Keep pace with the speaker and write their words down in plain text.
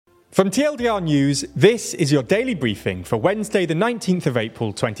From TLDR News, this is your daily briefing for Wednesday the 19th of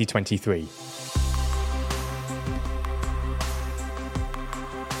April 2023.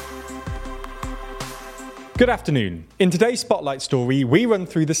 Good afternoon. In today's Spotlight story, we run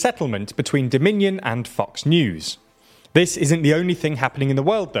through the settlement between Dominion and Fox News. This isn't the only thing happening in the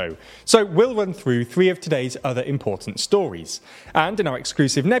world, though, so we'll run through three of today's other important stories. And in our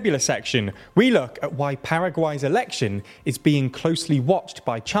exclusive Nebula section, we look at why Paraguay's election is being closely watched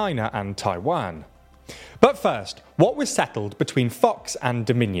by China and Taiwan. But first, what was settled between Fox and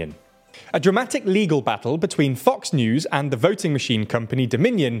Dominion? A dramatic legal battle between Fox News and the voting machine company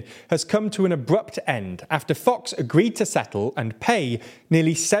Dominion has come to an abrupt end after Fox agreed to settle and pay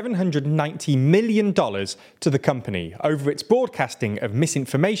nearly $790 million to the company over its broadcasting of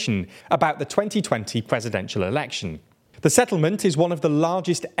misinformation about the 2020 presidential election. The settlement is one of the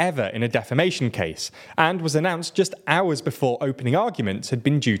largest ever in a defamation case and was announced just hours before opening arguments had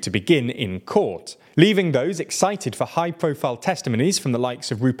been due to begin in court, leaving those excited for high-profile testimonies from the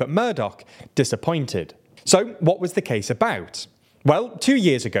likes of Rupert Murdoch disappointed. So, what was the case about? Well, 2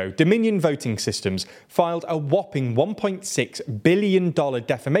 years ago, Dominion Voting Systems filed a whopping $1.6 billion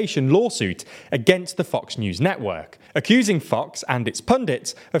defamation lawsuit against the Fox News network, accusing Fox and its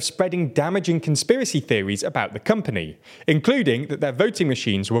pundits of spreading damaging conspiracy theories about the company, including that their voting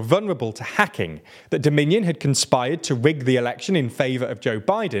machines were vulnerable to hacking, that Dominion had conspired to rig the election in favour of Joe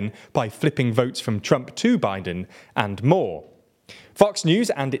Biden by flipping votes from Trump to Biden, and more. Fox News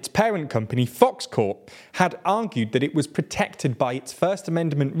and its parent company, Fox Corp, had argued that it was protected by its First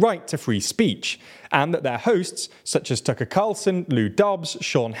Amendment right to free speech, and that their hosts, such as Tucker Carlson, Lou Dobbs,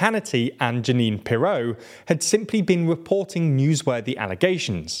 Sean Hannity, and Jeanine Pirro, had simply been reporting newsworthy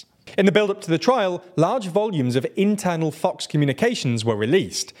allegations. In the build-up to the trial, large volumes of internal Fox communications were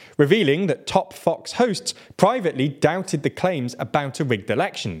released, revealing that top Fox hosts privately doubted the claims about a rigged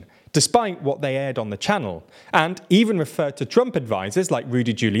election, despite what they aired on the channel, and even referred to Trump advisors like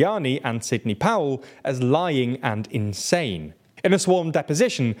Rudy Giuliani and Sidney Powell as lying and insane. In a sworn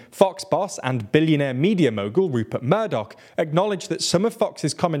deposition, Fox boss and billionaire media mogul Rupert Murdoch acknowledged that some of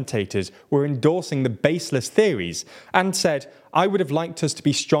Fox's commentators were endorsing the baseless theories and said, "I would have liked us to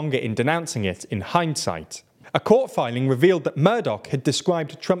be stronger in denouncing it in hindsight." A court filing revealed that Murdoch had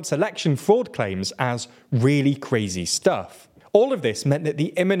described Trump's election fraud claims as really crazy stuff. All of this meant that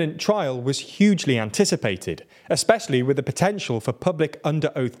the imminent trial was hugely anticipated, especially with the potential for public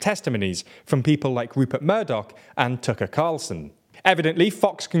under-oath testimonies from people like Rupert Murdoch and Tucker Carlson. Evidently,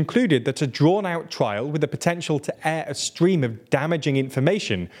 Fox concluded that a drawn-out trial with the potential to air a stream of damaging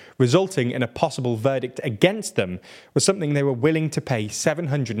information resulting in a possible verdict against them was something they were willing to pay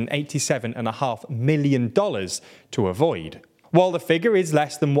 $787.5 million to avoid. While the figure is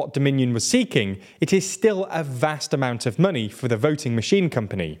less than what Dominion was seeking, it is still a vast amount of money for the voting machine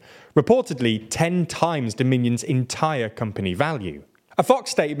company, reportedly 10 times Dominion's entire company value. A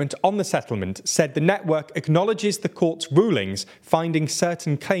Fox statement on the settlement said the network acknowledges the court's rulings, finding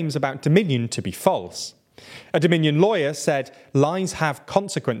certain claims about Dominion to be false. A Dominion lawyer said lies have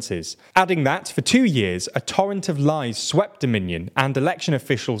consequences, adding that for 2 years a torrent of lies swept Dominion and election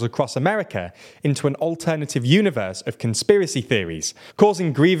officials across America into an alternative universe of conspiracy theories,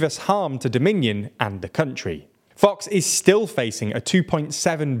 causing grievous harm to Dominion and the country. Fox is still facing a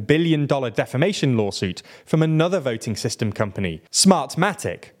 $2.7 billion defamation lawsuit from another voting system company,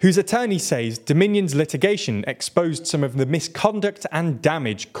 Smartmatic, whose attorney says Dominion's litigation exposed some of the misconduct and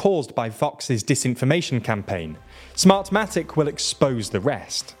damage caused by Fox's disinformation campaign. Smartmatic will expose the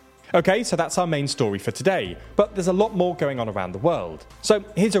rest. Okay, so that's our main story for today, but there's a lot more going on around the world. So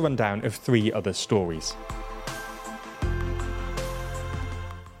here's a rundown of three other stories.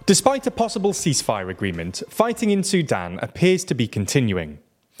 Despite a possible ceasefire agreement, fighting in Sudan appears to be continuing.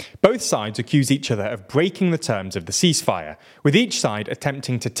 Both sides accuse each other of breaking the terms of the ceasefire, with each side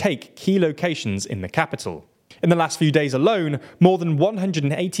attempting to take key locations in the capital. In the last few days alone, more than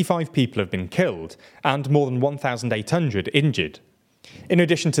 185 people have been killed, and more than 1,800 injured. In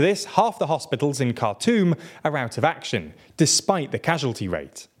addition to this, half the hospitals in Khartoum are out of action, despite the casualty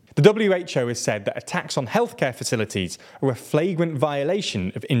rate. The WHO has said that attacks on healthcare facilities are a flagrant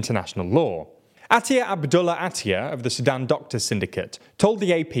violation of international law. Atia Abdullah Atia of the Sudan Doctors Syndicate told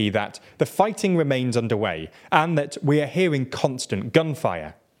the AP that the fighting remains underway and that we are hearing constant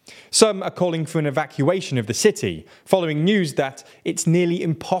gunfire. Some are calling for an evacuation of the city, following news that it's nearly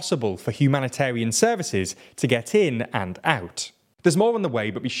impossible for humanitarian services to get in and out. There's more on the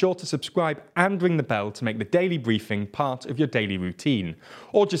way, but be sure to subscribe and ring the bell to make the daily briefing part of your daily routine,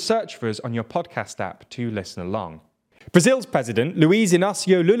 or just search for us on your podcast app to listen along. Brazil's president, Luiz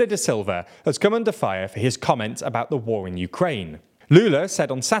Inácio Lula da Silva, has come under fire for his comments about the war in Ukraine. Lula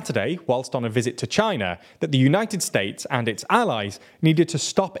said on Saturday, whilst on a visit to China, that the United States and its allies needed to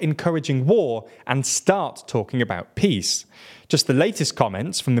stop encouraging war and start talking about peace. Just the latest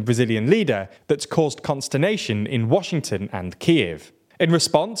comments from the Brazilian leader that's caused consternation in Washington and Kiev. In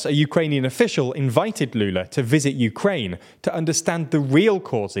response, a Ukrainian official invited Lula to visit Ukraine to understand the real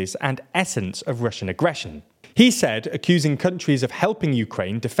causes and essence of Russian aggression. He said accusing countries of helping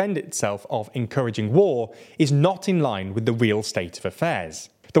Ukraine defend itself of encouraging war is not in line with the real state of affairs.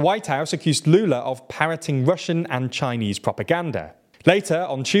 The White House accused Lula of parroting Russian and Chinese propaganda. Later,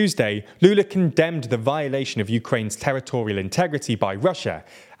 on Tuesday, Lula condemned the violation of Ukraine's territorial integrity by Russia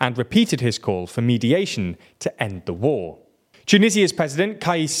and repeated his call for mediation to end the war. Tunisia's President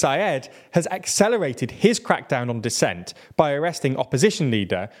Kais Saied has accelerated his crackdown on dissent by arresting opposition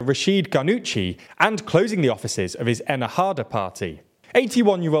leader Rachid Ghannouchi and closing the offices of his Ennahda party.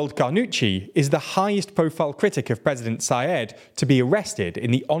 81-year-old Ghannouchi is the highest profile critic of President Saied to be arrested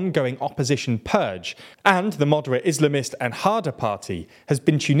in the ongoing opposition purge, and the moderate Islamist Ennahda party has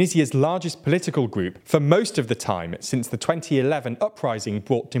been Tunisia's largest political group for most of the time since the 2011 uprising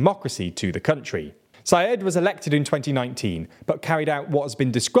brought democracy to the country. Saied was elected in 2019, but carried out what has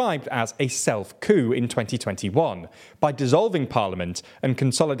been described as a self-coup in 2021 by dissolving parliament and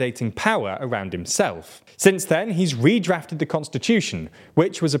consolidating power around himself. Since then, he's redrafted the constitution,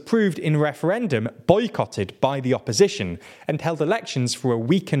 which was approved in referendum boycotted by the opposition, and held elections for a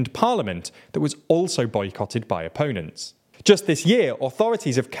weakened parliament that was also boycotted by opponents. Just this year,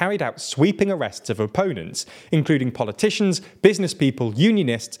 authorities have carried out sweeping arrests of opponents, including politicians, business people,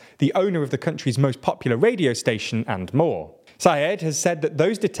 unionists, the owner of the country's most popular radio station, and more. Saied has said that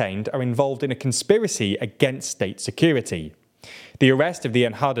those detained are involved in a conspiracy against state security. The arrest of the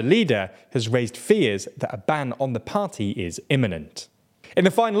Ennahda leader has raised fears that a ban on the party is imminent. In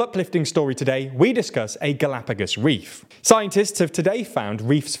the final uplifting story today, we discuss a Galapagos reef. Scientists have today found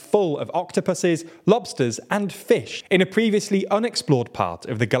reefs full of octopuses, lobsters, and fish in a previously unexplored part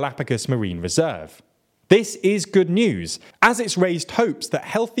of the Galapagos Marine Reserve. This is good news, as it's raised hopes that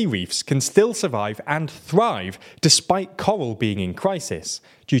healthy reefs can still survive and thrive despite coral being in crisis,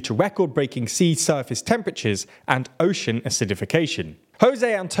 due to record-breaking sea surface temperatures and ocean acidification.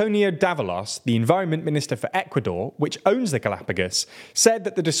 Jose Antonio Davalos, the Environment Minister for Ecuador, which owns the Galapagos, said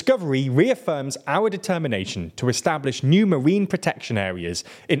that the discovery reaffirms our determination to establish new marine protection areas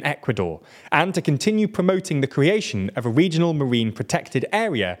in Ecuador and to continue promoting the creation of a regional marine protected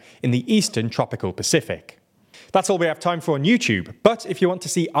area in the eastern tropical Pacific. That's all we have time for on YouTube, but if you want to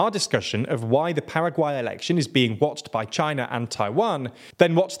see our discussion of why the Paraguay election is being watched by China and Taiwan,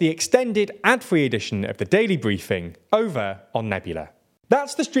 then watch the extended ad-free edition of the Daily Briefing over on Nebula.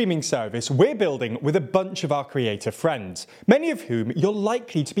 That's the streaming service we're building with a bunch of our creator friends, many of whom you're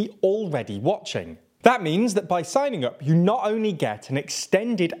likely to be already watching. That means that by signing up, you not only get an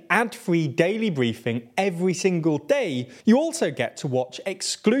extended ad-free daily briefing every single day, you also get to watch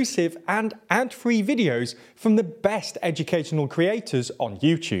exclusive and ad-free videos from the best educational creators on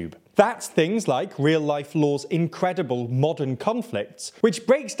YouTube. That's things like Real Life Law's incredible Modern Conflicts, which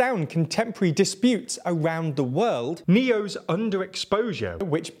breaks down contemporary disputes around the world, Neo's Underexposure,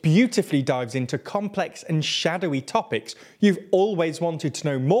 which beautifully dives into complex and shadowy topics you've always wanted to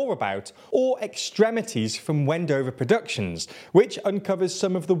know more about, or Extremities from Wendover Productions, which uncovers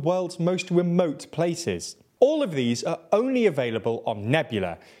some of the world's most remote places. All of these are only available on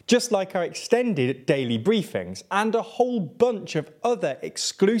Nebula, just like our extended daily briefings and a whole bunch of other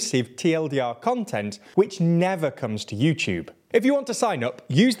exclusive TLDR content which never comes to YouTube. If you want to sign up,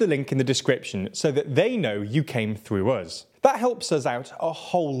 use the link in the description so that they know you came through us. That helps us out a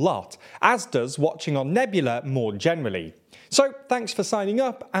whole lot, as does watching on Nebula more generally. So thanks for signing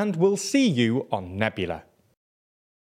up, and we'll see you on Nebula.